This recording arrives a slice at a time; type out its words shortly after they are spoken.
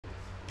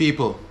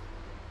People,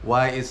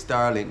 why is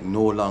StarLink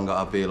no longer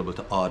available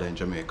to order in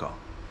Jamaica?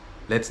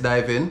 Let's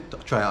dive in to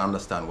try and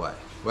understand why.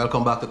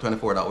 Welcome back to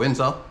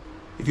 24.Windsor.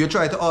 If you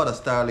tried to order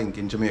StarLink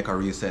in Jamaica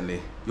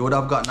recently, you would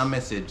have gotten a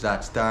message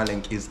that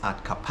StarLink is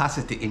at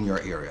capacity in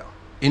your area.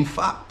 In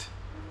fact,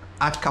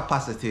 at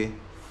capacity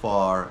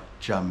for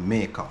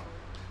Jamaica.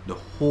 The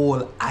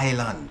whole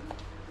island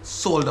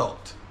sold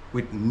out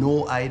with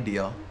no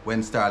idea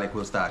when StarLink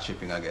will start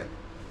shipping again.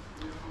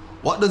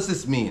 What does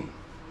this mean?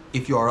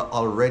 If you are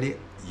already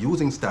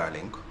using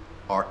StarLink,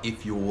 or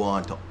if you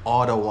want to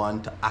order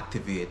one to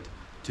activate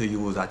to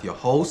use at your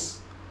house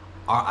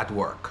or at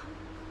work.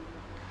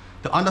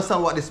 To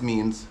understand what this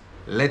means,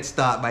 let's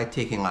start by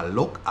taking a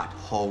look at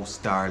how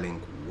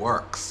StarLink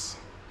works.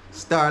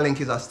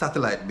 StarLink is a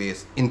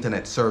satellite-based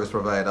internet service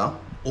provider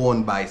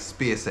owned by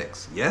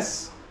SpaceX.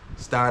 Yes,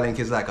 StarLink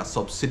is like a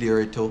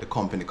subsidiary to the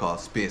company called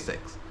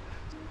SpaceX.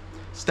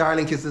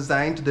 StarLink is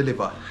designed to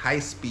deliver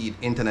high-speed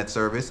internet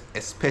service,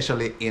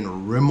 especially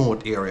in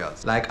remote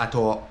areas, like at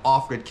our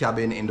off-grid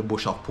cabin in the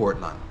bush of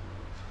Portland.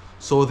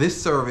 So this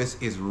service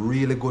is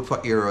really good for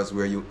areas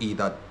where you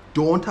either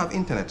don't have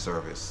internet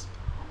service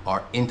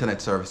or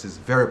internet service is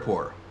very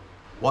poor.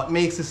 What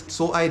makes this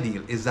so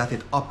ideal is that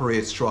it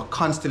operates through a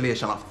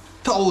constellation of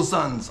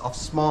thousands of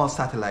small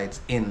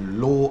satellites in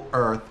low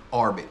Earth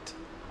orbit,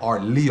 or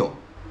LEO.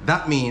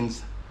 That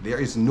means there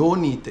is no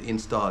need to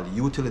install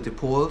utility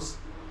poles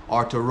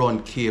or to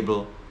run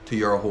cable to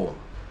your home.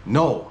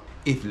 Now,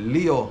 if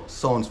LEO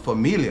sounds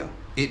familiar,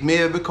 it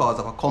may be because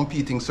of a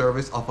competing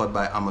service offered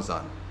by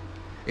Amazon.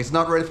 It's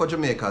not ready for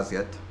Jamaicans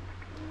yet,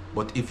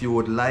 but if you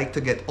would like to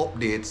get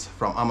updates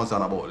from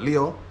Amazon about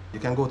LEO, you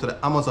can go to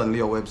the Amazon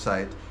LEO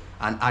website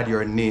and add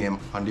your name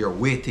on their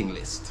waiting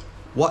list.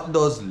 What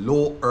does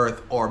low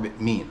Earth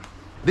orbit mean?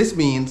 This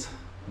means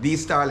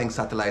these StarLink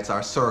satellites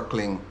are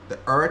circling the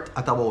Earth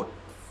at about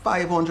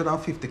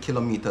 550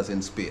 kilometers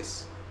in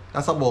space.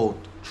 That's about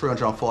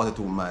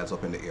 342 miles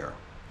up in the air,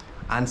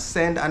 and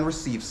send and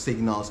receive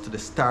signals to the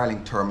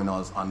StarLink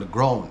terminals on the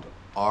ground,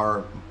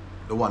 or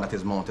the one that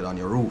is mounted on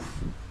your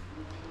roof.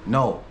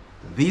 Now,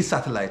 these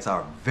satellites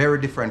are very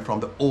different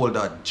from the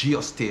older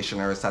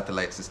geostationary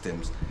satellite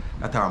systems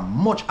that are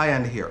much higher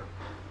in the air,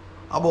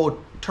 about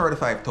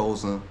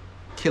 35,000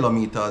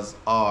 kilometers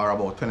or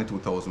about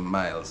 22,000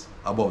 miles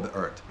above the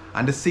Earth.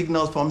 And the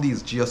signals from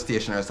these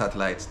geostationary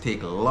satellites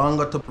take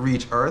longer to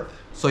reach Earth,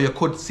 so you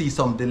could see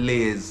some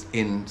delays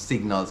in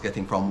signals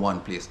getting from one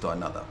place to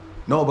another.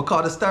 Now,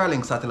 because the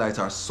StarLink satellites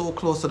are so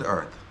close to the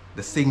Earth,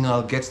 the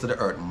signal gets to the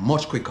Earth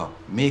much quicker,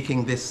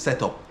 making this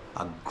setup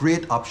a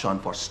great option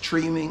for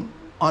streaming,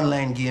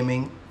 online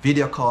gaming,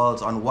 video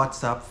calls on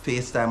WhatsApp,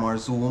 FaceTime or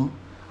Zoom,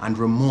 and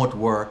remote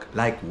work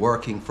like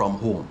working from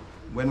home.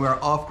 When we're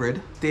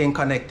off-grid, staying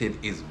connected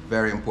is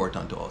very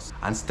important to us,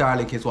 and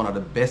StarLink is one of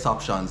the best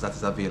options that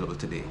is available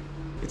today.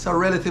 It's a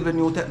relatively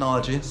new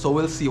technology, so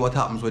we'll see what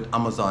happens with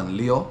Amazon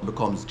LEO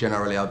becomes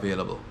generally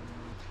available.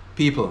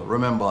 People,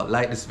 remember,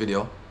 like this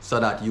video so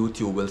that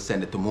YouTube will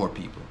send it to more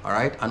people,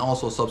 alright? And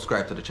also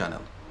subscribe to the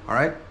channel,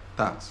 alright?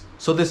 Thanks.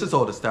 So this is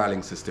how the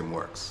StarLink system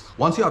works.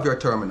 Once you have your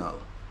terminal,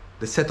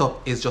 the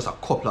setup is just a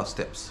couple of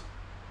steps.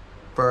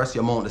 First,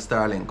 you mount the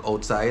StarLink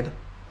outside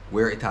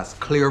where it has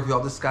clear view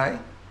of the sky.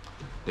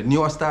 The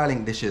newer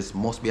StarLink dishes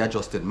must be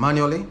adjusted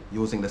manually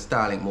using the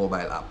StarLink mobile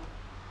app,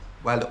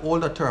 while the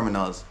older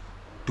terminals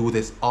do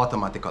this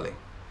automatically.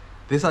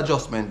 This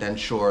adjustment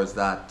ensures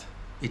that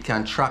it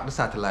can track the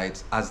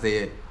satellites as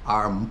they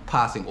are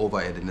passing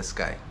overhead in the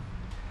sky.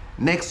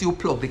 Next, you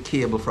plug the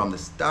cable from the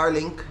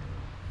StarLink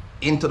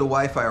into the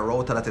Wi-Fi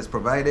router that is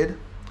provided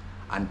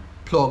and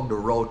plug the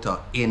router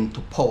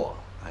into power,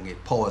 and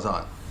it powers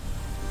on.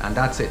 And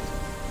that's it.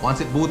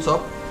 Once it boots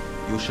up,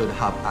 you should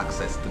have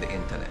access to the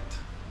internet.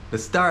 The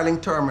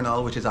StarLink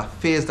terminal, which is a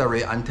phased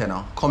array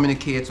antenna,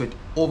 communicates with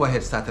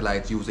overhead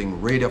satellites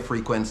using radio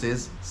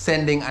frequencies,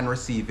 sending and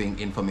receiving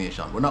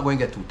information. We're not going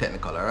to get too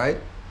technical, alright?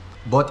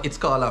 But it's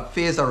called a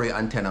phased array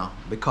antenna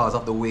because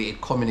of the way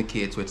it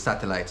communicates with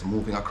satellites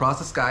moving across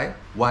the sky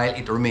while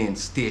it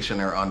remains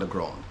stationary on the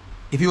ground.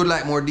 If you would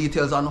like more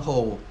details on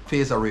how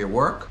phased array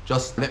work,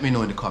 just let me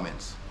know in the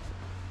comments.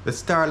 The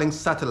StarLink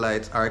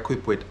satellites are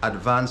equipped with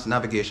advanced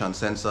navigation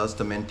sensors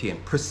to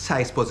maintain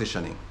precise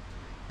positioning.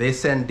 They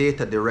send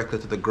data directly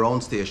to the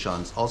ground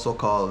stations, also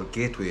called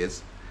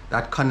gateways,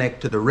 that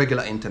connect to the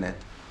regular internet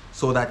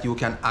so that you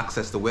can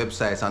access the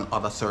websites and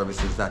other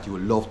services that you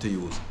love to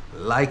use,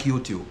 like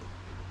YouTube.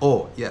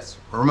 Oh yes,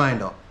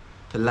 reminder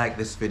to like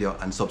this video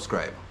and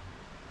subscribe.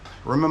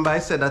 Remember I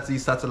said that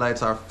these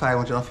satellites are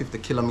 550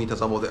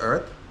 kilometers above the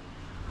Earth?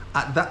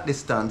 At that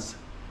distance,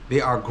 they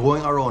are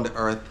going around the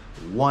Earth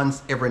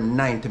once every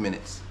 90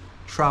 minutes,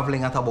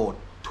 traveling at about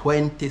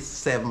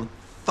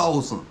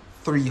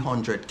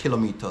 27,300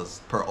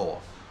 kilometers per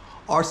hour,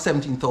 or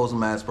 17,000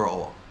 miles per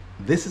hour.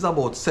 This is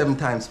about 7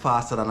 times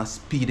faster than a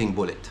speeding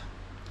bullet.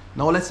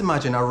 Now let's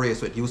imagine a race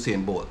with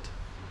Usain Bolt.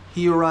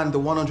 He ran the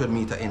 100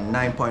 meter in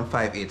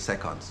 9.58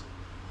 seconds.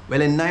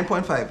 Well, in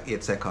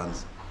 9.58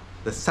 seconds,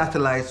 the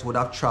satellites would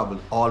have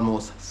traveled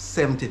almost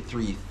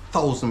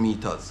 73,000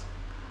 meters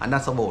and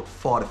that's about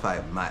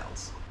 45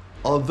 miles.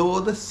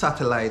 Although the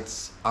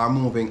satellites are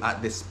moving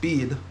at this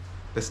speed,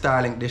 the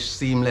Starlink dish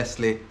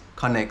seamlessly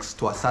connects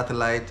to a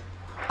satellite,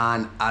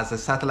 and as the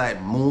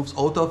satellite moves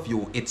out of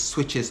view, it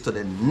switches to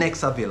the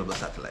next available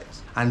satellite.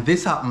 And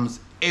this happens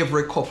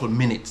every couple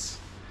minutes.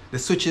 The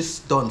switch is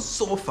done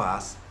so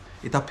fast,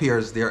 it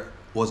appears there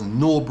was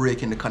no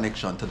break in the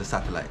connection to the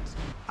satellites.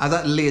 As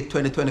at late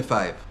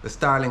 2025, the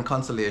Starlink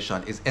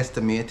constellation is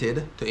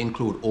estimated to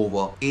include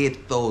over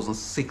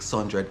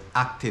 8,600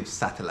 active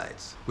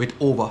satellites, with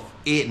over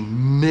 8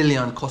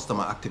 million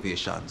customer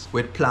activations,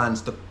 with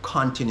plans to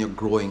continue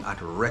growing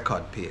at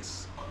record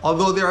pace.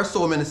 Although there are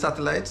so many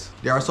satellites,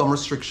 there are some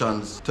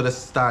restrictions to the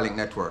Starlink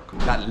network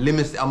that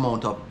limits the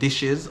amount of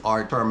dishes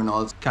or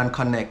terminals can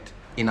connect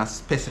in a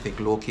specific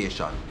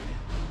location.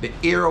 The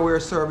area where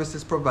service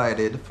is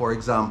provided, for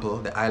example,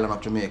 the island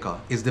of Jamaica,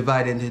 is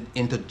divided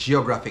into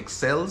geographic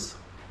cells.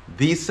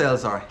 These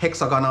cells are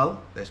hexagonal,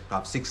 they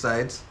have 6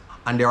 sides,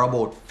 and they're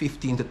about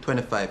 15 to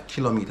 25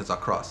 kilometers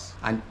across.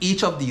 And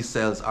each of these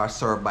cells are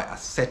served by a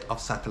set of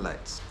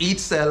satellites. Each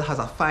cell has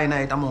a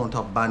finite amount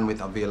of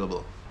bandwidth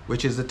available,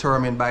 which is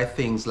determined by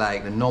things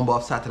like the number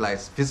of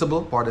satellites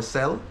visible for the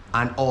cell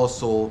and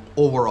also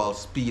overall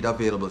speed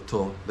available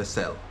to the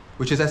cell,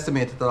 which is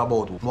estimated at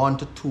about 1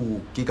 to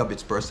 2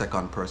 gigabits per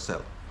second per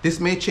cell. This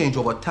may change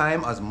over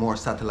time as more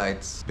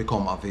satellites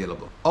become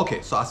available.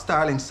 Okay, so a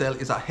Starlink cell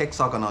is a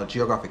hexagonal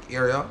geographic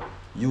area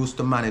used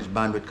to manage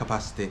bandwidth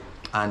capacity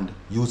and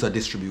user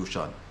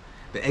distribution.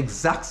 The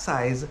exact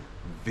size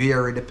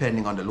vary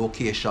depending on the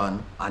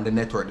location and the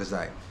network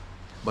design.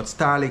 But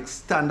Starlink's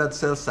standard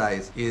cell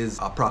size is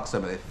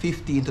approximately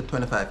 15 to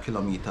 25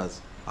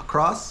 kilometers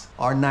across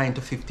or 9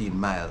 to 15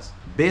 miles.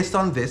 Based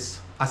on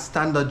this, a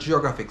standard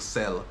geographic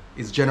cell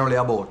is generally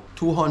about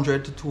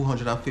 200 to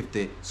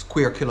 250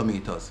 square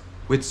kilometers,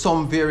 with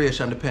some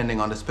variation depending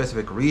on the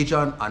specific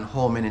region and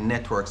how many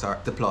networks are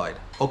deployed.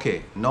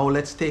 Okay, now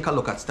let's take a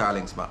look at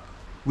Starlink's map.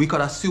 We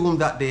could assume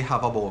that they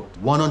have about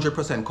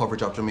 100%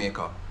 coverage of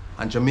Jamaica,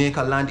 and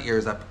Jamaica land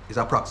area is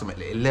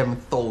approximately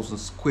 11,000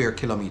 square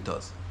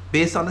kilometers.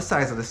 Based on the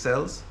size of the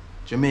cells,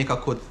 Jamaica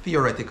could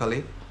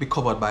theoretically be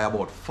covered by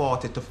about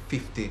 40 to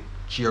 50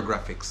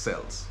 geographic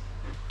cells.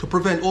 To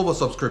prevent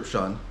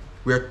oversubscription,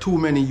 where too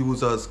many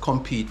users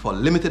compete for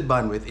limited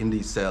bandwidth in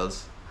these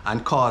cells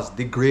and cause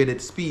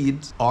degraded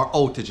speeds or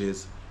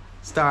outages,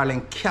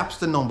 Starlink caps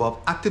the number of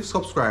active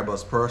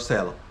subscribers per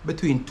cell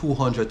between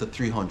 200 to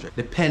 300,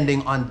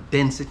 depending on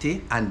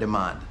density and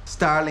demand.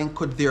 Starlink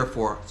could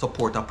therefore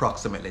support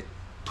approximately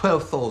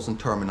 12,000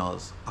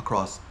 terminals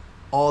across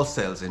all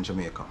cells in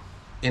Jamaica.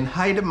 In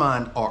high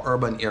demand or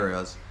urban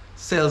areas,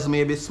 cells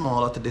may be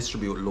smaller to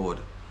distribute load,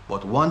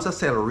 but once a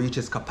cell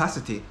reaches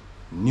capacity,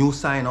 new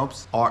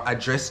sign-ups or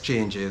address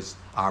changes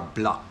are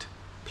blocked,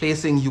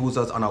 placing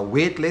users on a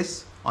wait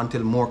list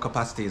until more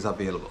capacity is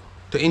available.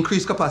 To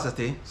increase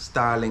capacity,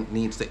 Starlink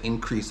needs to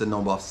increase the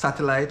number of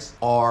satellites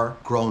or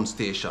ground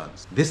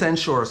stations. This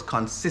ensures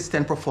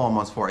consistent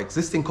performance for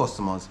existing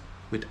customers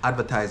with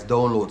advertised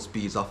download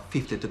speeds of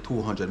 50 to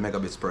 200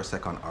 megabits per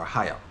second or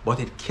higher. But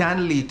it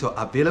can lead to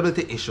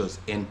availability issues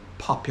in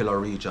popular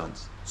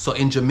regions. So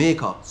in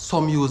Jamaica,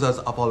 some users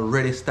have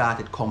already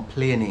started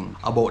complaining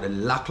about the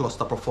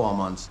lackluster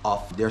performance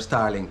of their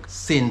Starlink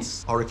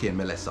since Hurricane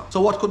Melissa.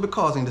 So what could be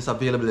causing this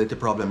availability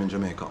problem in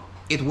Jamaica?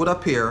 It would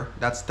appear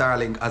that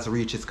Starlink has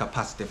reached its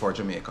capacity for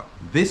Jamaica.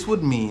 This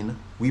would mean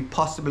we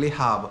possibly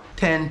have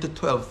 10 to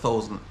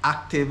 12,000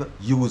 active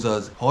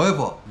users.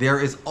 However, there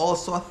is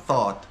also a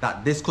thought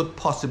that this could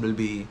possibly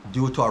be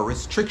due to a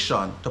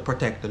restriction to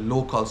protect the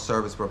local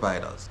service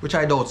providers, which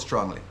I doubt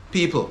strongly.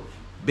 People,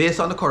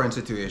 based on the current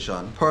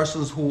situation,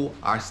 persons who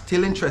are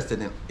still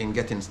interested in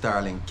getting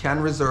Starlink can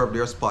reserve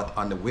their spot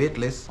on the wait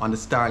list on the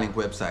Starlink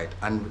website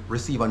and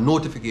receive a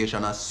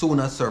notification as soon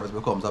as service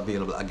becomes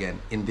available again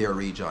in their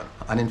region,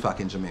 and in fact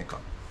in Jamaica.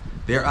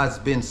 There has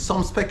been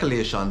some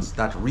speculations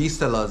that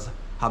resellers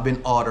have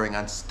been ordering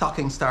and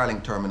stocking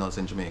Starlink terminals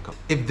in Jamaica.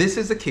 If this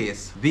is the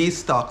case, these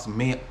stocks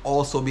may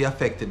also be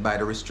affected by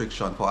the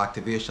restriction for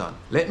activation.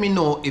 Let me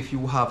know if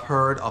you have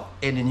heard of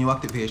any new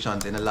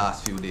activations in the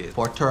last few days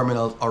for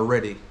terminals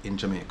already in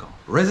Jamaica.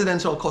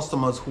 Residential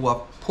customers who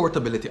have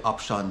portability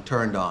option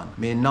turned on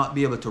may not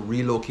be able to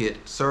relocate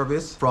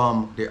service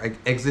from their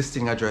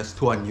existing address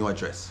to a new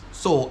address.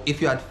 So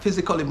if you had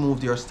physically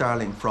moved your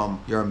Starlink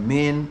from your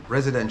main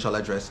residential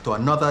address to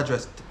another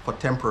address for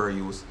temporary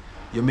use,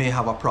 you may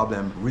have a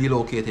problem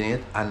relocating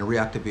it and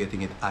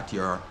reactivating it at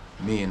your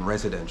main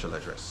residential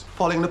address.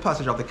 Following the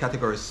passage of the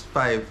Category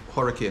 5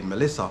 Hurricane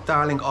Melissa,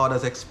 Starlink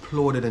orders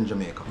exploded in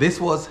Jamaica.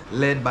 This was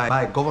led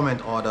by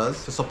government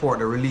orders to support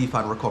the relief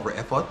and recovery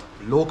effort,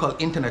 local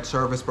internet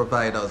service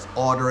providers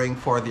ordering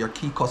for their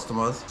key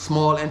customers,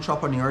 small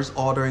entrepreneurs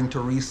ordering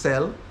to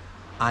resell,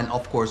 and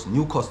of course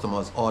new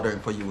customers ordering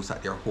for use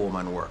at their home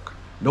and work.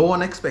 No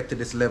one expected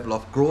this level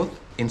of growth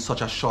in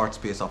such a short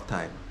space of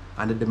time,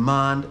 and the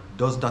demand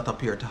does not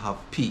appear to have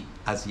peaked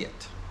as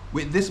yet.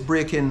 With this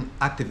break-in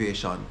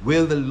activation,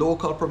 will the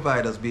local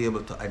providers be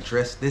able to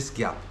address this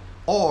gap,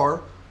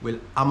 or will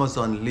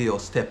Amazon Leo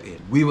step in?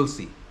 We will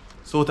see.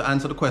 So to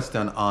answer the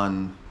question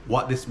on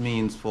what this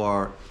means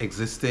for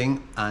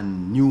existing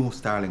and new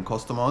StarLink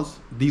customers,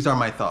 these are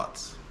my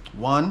thoughts.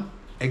 One,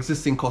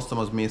 existing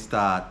customers may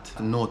start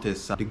to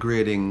notice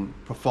degrading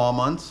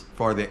performance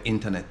for their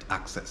internet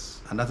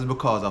access. And that is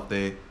because of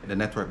the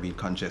network being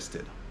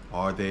congested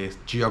or the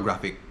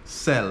geographic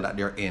cell that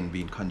they're in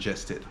being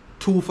congested.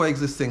 Two, for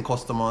existing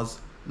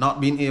customers,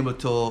 not being able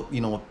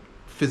to,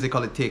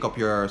 physically take up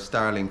your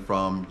StarLink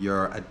from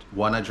your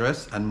one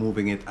address and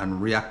moving it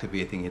and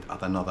reactivating it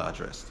at another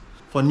address.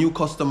 For new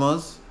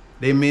customers,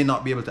 they may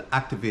not be able to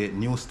activate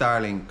new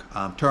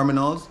StarLink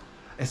terminals,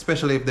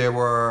 especially if they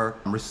were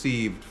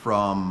received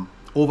from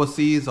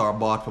overseas or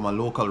bought from a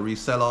local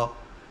reseller.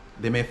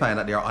 They may find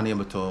that they are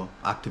unable to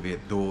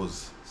activate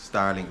those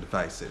StarLink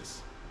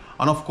devices.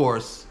 And of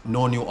course,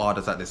 no new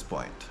orders at this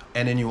point.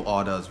 Any new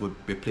orders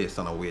would be placed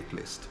on a wait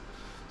list.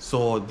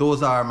 So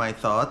those are my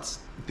thoughts.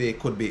 They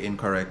could be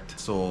incorrect.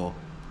 So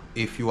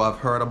if you have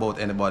heard about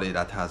anybody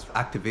that has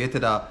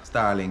activated a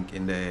StarLink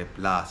in the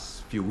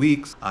last few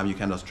weeks, you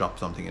can just drop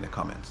something in the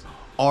comments.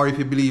 Or if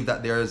you believe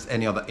that there's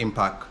any other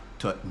impact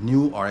to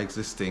new or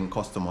existing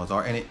customers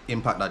or any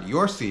impact that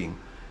you're seeing,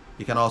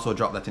 you can also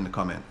drop that in the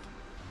comment.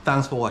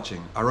 Thanks for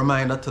watching. A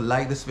reminder to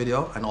like this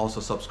video and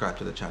also subscribe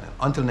to the channel.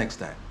 Until next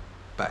time,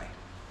 bye.